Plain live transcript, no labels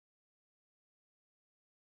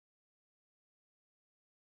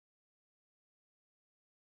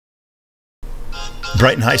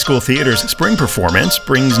Brighton High School Theater's spring performance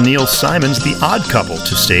brings Neil Simon's The Odd Couple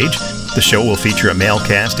to stage. The show will feature a male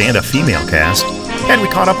cast and a female cast, and we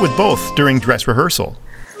caught up with both during dress rehearsal.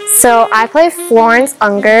 So I play Florence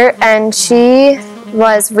Unger, and she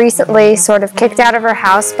was recently sort of kicked out of her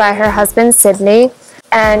house by her husband, Sydney,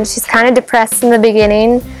 and she's kind of depressed in the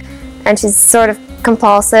beginning, and she's sort of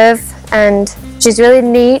compulsive, and she's really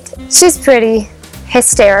neat. She's pretty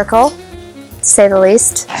hysterical, to say the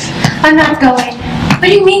least. I'm not going. What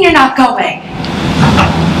do you mean you're not going?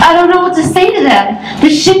 I don't know what to say to them. The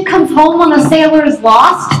ship comes home when the sailor is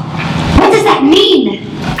lost? What does that mean?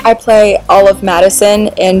 I play Olive Madison,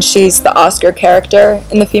 and she's the Oscar character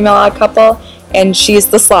in The Female Odd Couple, and she's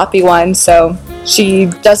the sloppy one, so she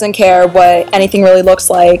doesn't care what anything really looks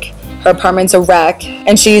like. Her apartment's a wreck,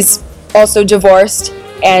 and she's also divorced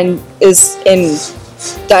and is in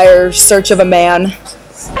dire search of a man.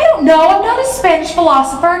 I don't know, I'm not a Spanish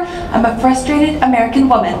philosopher. I'm a frustrated American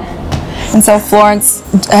woman. And so Florence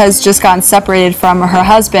has just gotten separated from her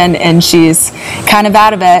husband, and she's kind of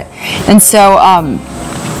out of it. And so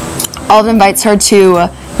Olive invites her to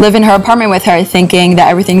live in her apartment with her, thinking that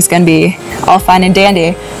everything's going to be all fine and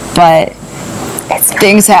dandy, but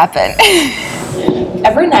things happen.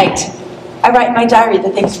 Every night, I write in my diary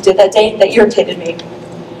the things you did that day that irritated me.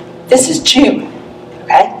 This is June,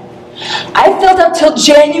 okay? I filled up till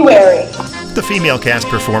January. The female cast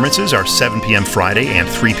performances are 7 p.m. Friday and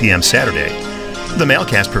 3 p.m. Saturday. The male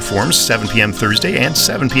cast performs 7 p.m. Thursday and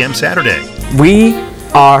 7 p.m. Saturday. We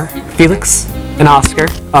are Felix and Oscar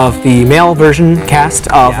of the male version cast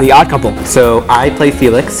of The Odd Couple. So I play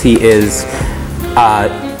Felix. He is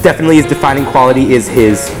definitely his defining quality is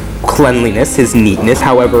his cleanliness, his neatness.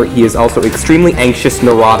 However, he is also extremely anxious,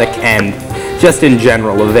 neurotic, and just in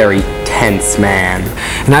general a very tense man.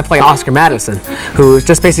 And I play Oscar Madison, who is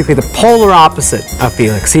just basically the polar opposite of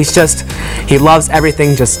Felix. He loves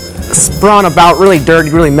everything just sprung about, really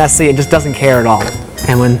dirty, really messy, and just doesn't care at all.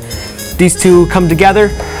 And when these two come together,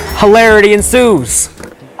 hilarity ensues.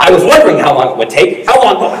 I was wondering how long it would take. How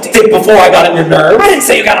long will it take before I got on your nerves? I didn't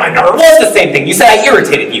say you got on my nerves. Well, it's the same thing. You said I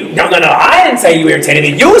irritated you. No, I didn't say you irritated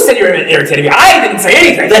me. You said you irritated me. I didn't say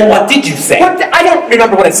anything. Then what did you say? I don't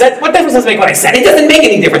remember what I said. What difference does it make what I said? It doesn't make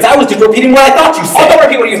any difference. I was just repeating what I thought you said. Oh, don't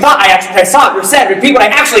repeat what you thought. I saw it. You said. Repeat what I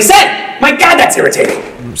actually said. My God, that's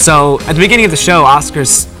irritating. So at the beginning of the show,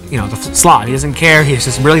 Oscar's, the slob. He doesn't care. He's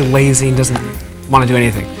just really lazy and doesn't want to do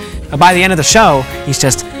anything. But by the end of the show, he's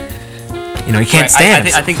just, he can't stand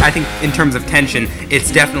it. I think in terms of tension,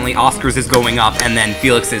 it's definitely Oscar's is going up, and then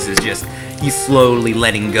Felix's is just, he's slowly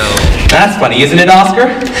letting go. That's funny, isn't it, Oscar?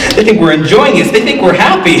 They think we're enjoying this. They think we're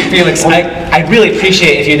happy. Felix, I'd really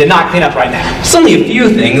appreciate it if you did not clean up right now. It's only a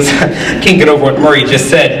few things. Can't get over what Murray just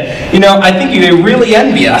said. I think you really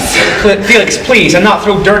envy us. Felix, please, I'm not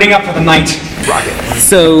through dirtying up for the night. Rocket.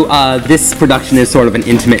 So this production is sort of an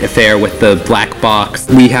intimate affair with the black box.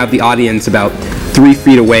 We have the audience about 3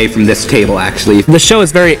 feet away from this table, actually. The show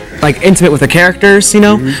is very intimate with the characters,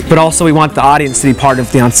 but also we want the audience to be part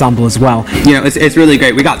of the ensemble as well. It's really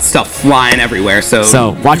great. We got stuff flying everywhere,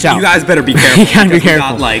 so watch out. You guys better be careful. You gotta be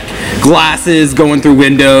careful. We got glasses going through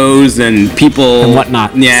windows and people and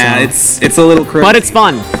whatnot. Yeah, so. It's a little crazy. But it's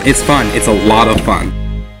fun. It's fun. It's a lot of fun.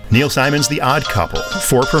 Neil Simon's The Odd Couple,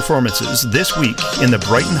 4 performances this week in the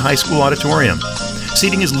Brighton High School Auditorium.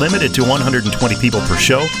 Seating is limited to 120 people per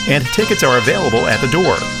show, and tickets are available at the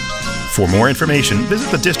door. For more information,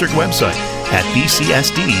 visit the district website at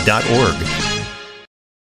bcsd.org.